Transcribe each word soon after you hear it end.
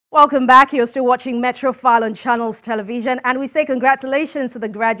Welcome back. You're still watching Metrofile on Channels Television, and we say congratulations to the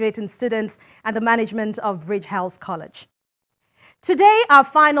graduating students and the management of Bridge House College. Today, our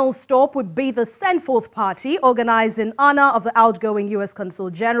final stop would be the Send-Forth Party, organized in honor of the outgoing U.S.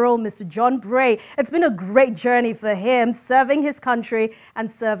 Consul-General, Mr. John Bray. It's been a great journey for him, serving his country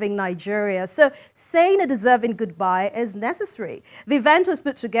and serving Nigeria. So, saying a deserving goodbye is necessary. The event was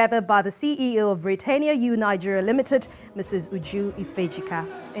put together by the CEO of Britannia U Nigeria Limited, Mrs. Uju Ifejika.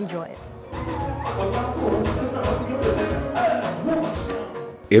 Enjoy it.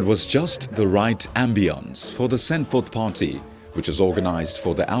 It was just the right ambience for the Send-Forth Party, which was organized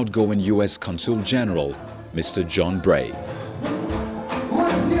for the outgoing U.S. Consul-General, Mr. John Bray.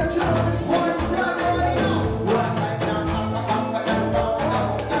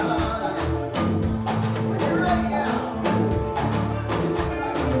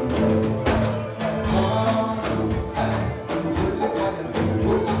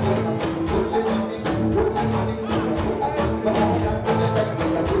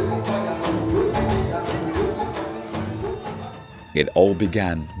 It all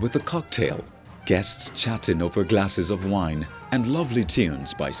began with a cocktail, guests chatting over glasses of wine, and lovely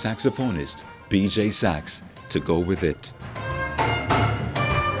tunes by saxophonist BJ Sax to go with it.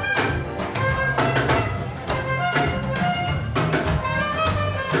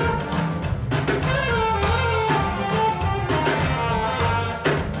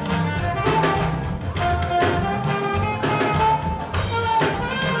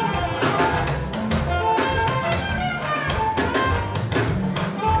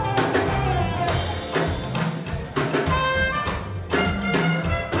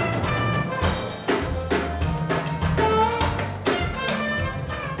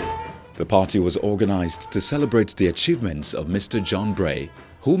 The party was organized to celebrate the achievements of Mr. John Bray,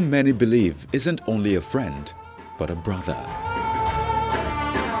 whom many believe isn't only a friend, but a brother.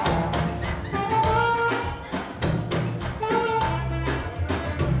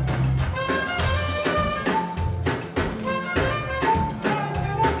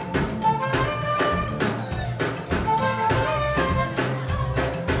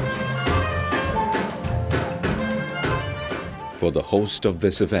 For the host of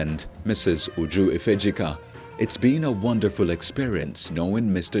this event, Mrs. Uju Ifejika, it's been a wonderful experience knowing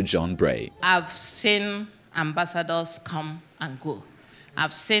Mr. John Bray. I've seen ambassadors come and go.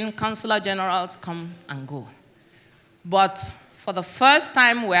 I've seen consular generals come and go. But for the first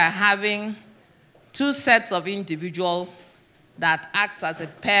time, we're having two sets of individuals that act as a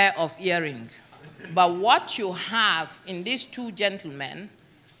pair of earrings. But what you have in these two gentlemen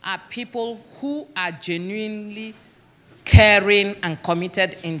are people who are genuinely caring and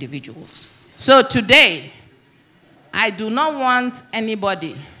committed individuals. So today, I do not want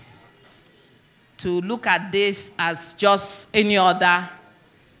anybody to look at this as just any other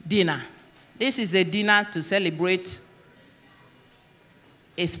dinner. This is a dinner to celebrate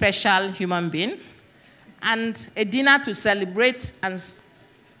a special human being and a dinner to celebrate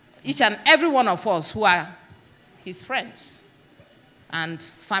each and every one of us who are his friends and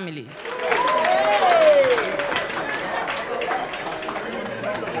families.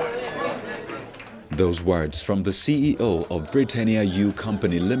 Those words from the CEO of Britannia U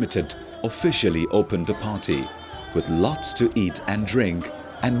Company Limited officially opened the party, with lots to eat and drink,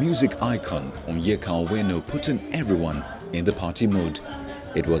 and music icon Onyeka Onwenu putting everyone in the party mood.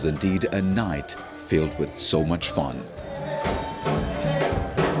 It was indeed a night filled with so much fun.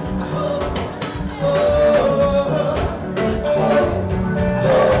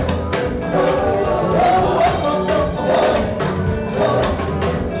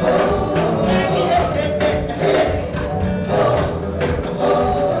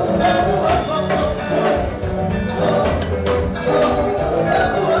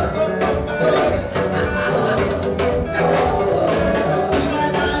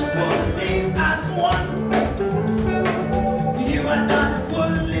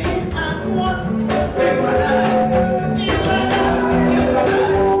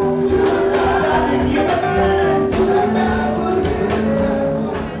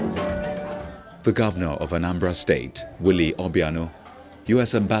 The governor of Anambra State, Willie Obiano,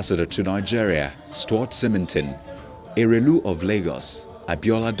 U.S. Ambassador to Nigeria, Stuart Simington, Erelu of Lagos,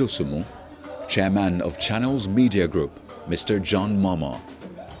 Abiola Dosumu, Chairman of Channels Media Group, Mr. John Momo,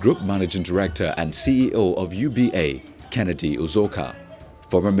 Group Managing Director and CEO of UBA, Kennedy Uzoka,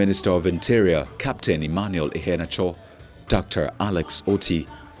 former Minister of Interior, Captain Emmanuel Iheanacho, Dr. Alex Oti,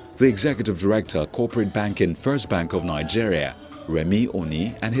 the Executive Director, Corporate Banking First Bank of Nigeria, Remi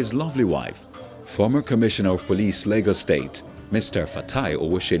Oni, and his lovely wife, former Commissioner of Police, Lagos State, Mr. Fatai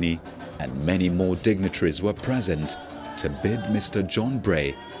Owoseni, and many more dignitaries were present to bid Mr. John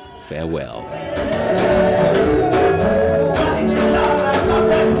Bray farewell.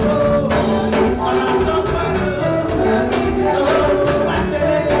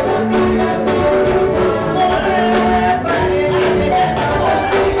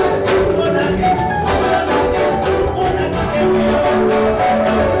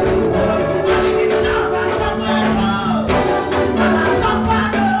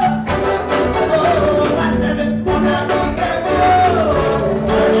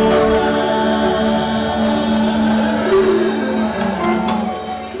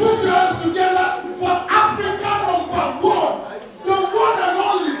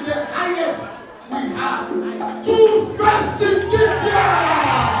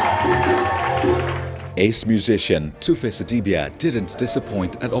 Ace musician Tufe Sidibia didn't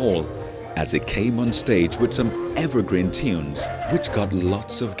disappoint at all, as he came on stage with some evergreen tunes which got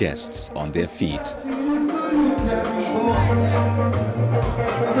lots of guests on their feet.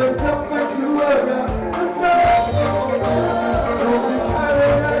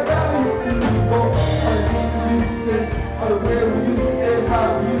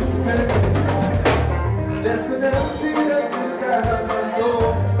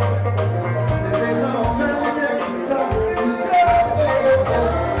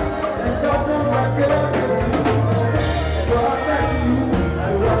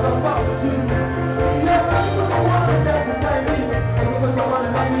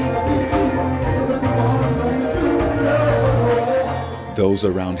 Those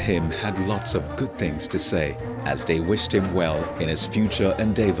around him had lots of good things to say as they wished him well in his future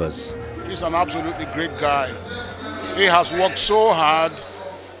endeavors. He's an absolutely great guy. He has worked so hard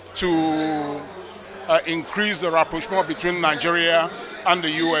to increase the rapprochement between Nigeria and the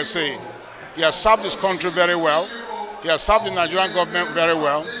USA. He has served his country very well. He has served the Nigerian government very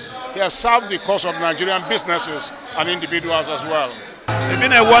well. He has served the cause of Nigerian businesses and individuals as well. He's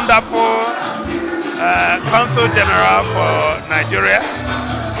been a wonderful Consul-General for Nigeria.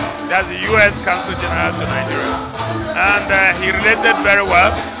 That's the U.S. Consul-General to Nigeria. And he related very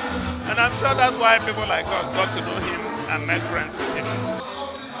well. And I'm sure that's why people like us got to know him and made friends with him.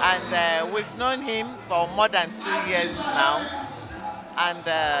 And we've known him for more than 2 years now. And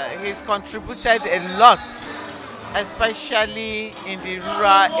he's contributed a lot, especially in the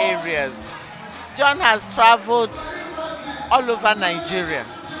rural areas. John has traveled all over Nigeria,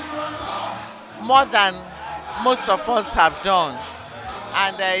 more than most of us have done.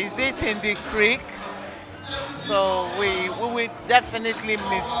 And he's eating the creek, so we will definitely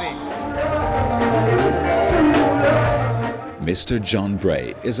miss him. Mr. John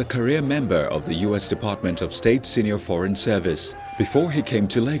Bray is a career member of the U.S. Department of State Senior Foreign Service. Before he came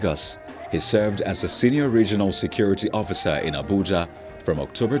to Lagos, he served as a Senior Regional Security Officer in Abuja from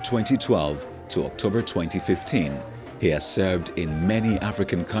October 2012 to October 2015. He has served in many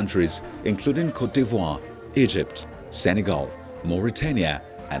African countries, including Côte d'Ivoire, Egypt, Senegal, Mauritania,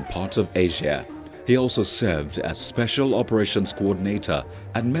 and parts of Asia. He also served as Special Operations Coordinator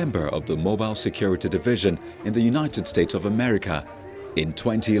and member of the Mobile Security Division in the United States of America. In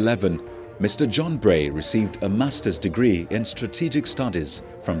 2011, Mr. John Bray received a master's degree in Strategic Studies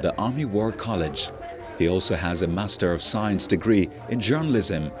from the Army War College. He also has a Master of Science degree in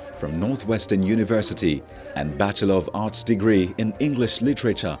Journalism from Northwestern University and Bachelor of Arts degree in English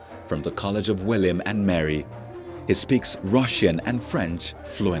Literature from the College of William and Mary. He speaks Russian and French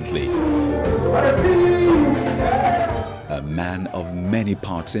fluently. A man of many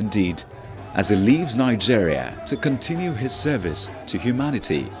parts indeed. As he leaves Nigeria to continue his service to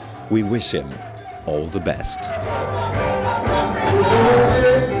humanity, we wish him all the best.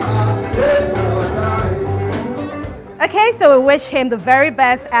 Okay, so we wish him the very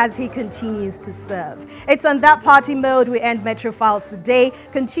best as he continues to serve. It's on that party mode we end Metrofile today.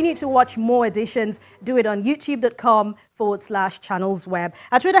 Continue to watch more editions. Do it on youtube.com/channelsweb.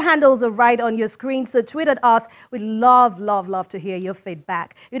 Our Twitter handles are right on your screen, so tweet at us. We'd love to hear your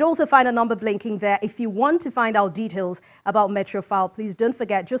feedback. You'd also find a number blinking there. If you want to find out details about Metrofile, please don't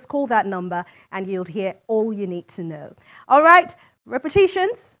forget, just call that number and you'll hear all you need to know. All right,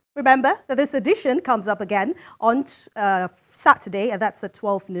 repetitions. Remember that this edition comes up again on Saturday, and that's at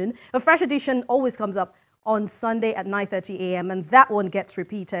 12 noon. A fresh edition always comes up on Sunday at 9:30 a.m. and that one gets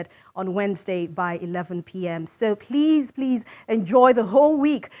repeated on Wednesday by 11 p.m. So please enjoy the whole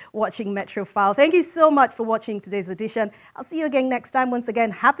week watching Metrofile. Thank you so much for watching today's edition. I'll see you again next time. Once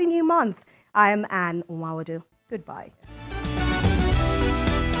again, happy new month. I am Anne Nwawadu. Goodbye.